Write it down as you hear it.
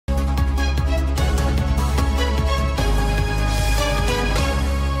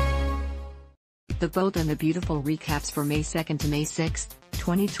The Bold and the Beautiful recaps for May 2nd to May 6th,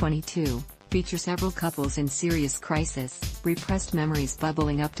 2022, feature several couples in serious crisis, repressed memories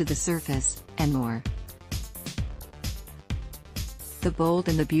bubbling up to the surface, and more. The Bold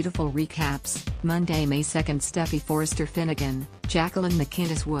and the Beautiful recaps, Monday, May 2nd. Steffy Forrester Finnegan, Jacqueline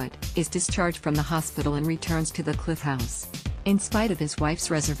McInnes Wood, is discharged from the hospital and returns to the Cliff House. In spite of his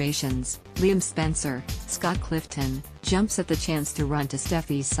wife's reservations, Liam Spencer, Scott Clifton, jumps at the chance to run to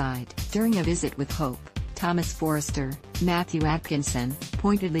Steffy's side. During a visit with Hope, Thomas Forrester, Matthew Atkinson,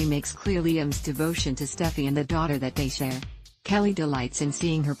 pointedly makes clear Liam's devotion to Steffy and the daughter that they share. Kelly delights in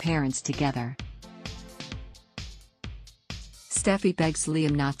seeing her parents together. Steffy begs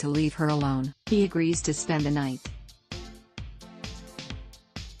Liam not to leave her alone. He agrees to spend the night.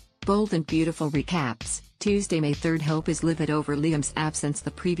 Bold and Beautiful recaps, Tuesday, May 3rd. Hope is livid over Liam's absence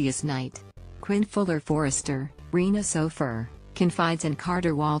the previous night. Quinn Fuller Forrester, Rena Sofer, confides in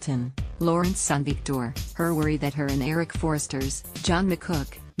Carter Walton, Lauren's son Victor, her worry that her and Eric Forrester's, John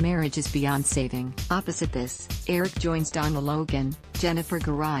McCook, marriage is beyond saving. Opposite this, Eric joins Donna Logan, Jennifer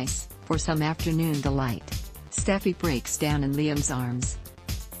Garais, for some afternoon delight. Steffy breaks down in Liam's arms.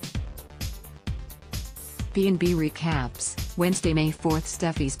 B&B recaps, Wednesday, May 4th.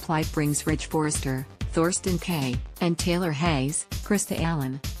 Steffy's plight brings Ridge Forrester, Thorsten Kaye, and Taylor Hayes, Krista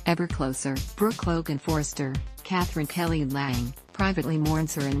Allen, ever closer. Brooke Logan Forrester, Catherine Kelly Lang, privately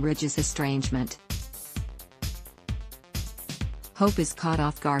mourns her and Ridge's estrangement. Hope is caught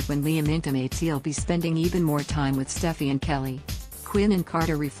off guard when Liam intimates he'll be spending even more time with Steffy and Kelly. Quinn and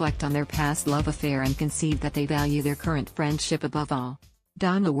Carter reflect on their past love affair and concede that they value their current friendship above all.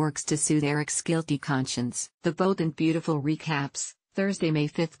 Donna works to soothe Eric's guilty conscience. The Bold and Beautiful recaps, Thursday, May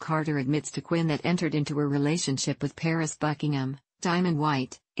 5th. Carter admits to Quinn that entered into a relationship with Paris Buckingham, Diamond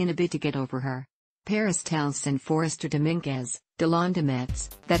White, in a bid to get over her. Paris tells San Forrester Dominguez, Delon Metz,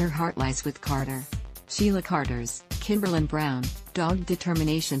 that her heart lies with Carter. Sheila Carter's, Kimberlyn Brown, dogged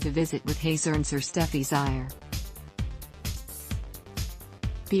determination to visit with Hayes earns her Steffy's ire.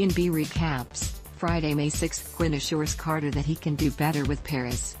 B&B recaps, Friday, May 6th. Quinn assures Carter that he can do better with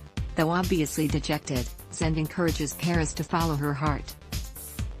Paris. Though obviously dejected, Zend encourages Paris to follow her heart.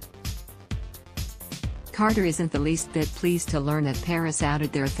 Carter isn't the least bit pleased to learn that Paris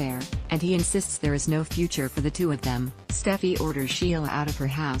outed their affair, and he insists there is no future for the two of them. Steffy orders Sheila out of her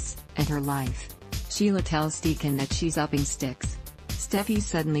house, and her life. Sheila tells Deacon that she's upping sticks. Steffy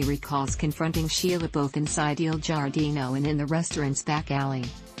suddenly recalls confronting Sheila both inside Il Giardino and in the restaurant's back alley.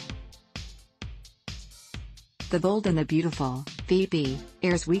 The Bold and the Beautiful, VB,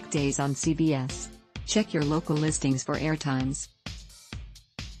 airs weekdays on CBS. Check your local listings for airtimes.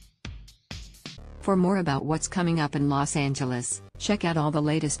 For more about what's coming up in Los Angeles, check out all the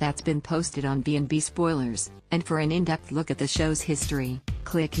latest that's been posted on B&B Spoilers, and for an in-depth look at the show's history,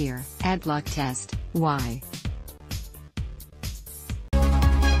 click here. Adblock test, why?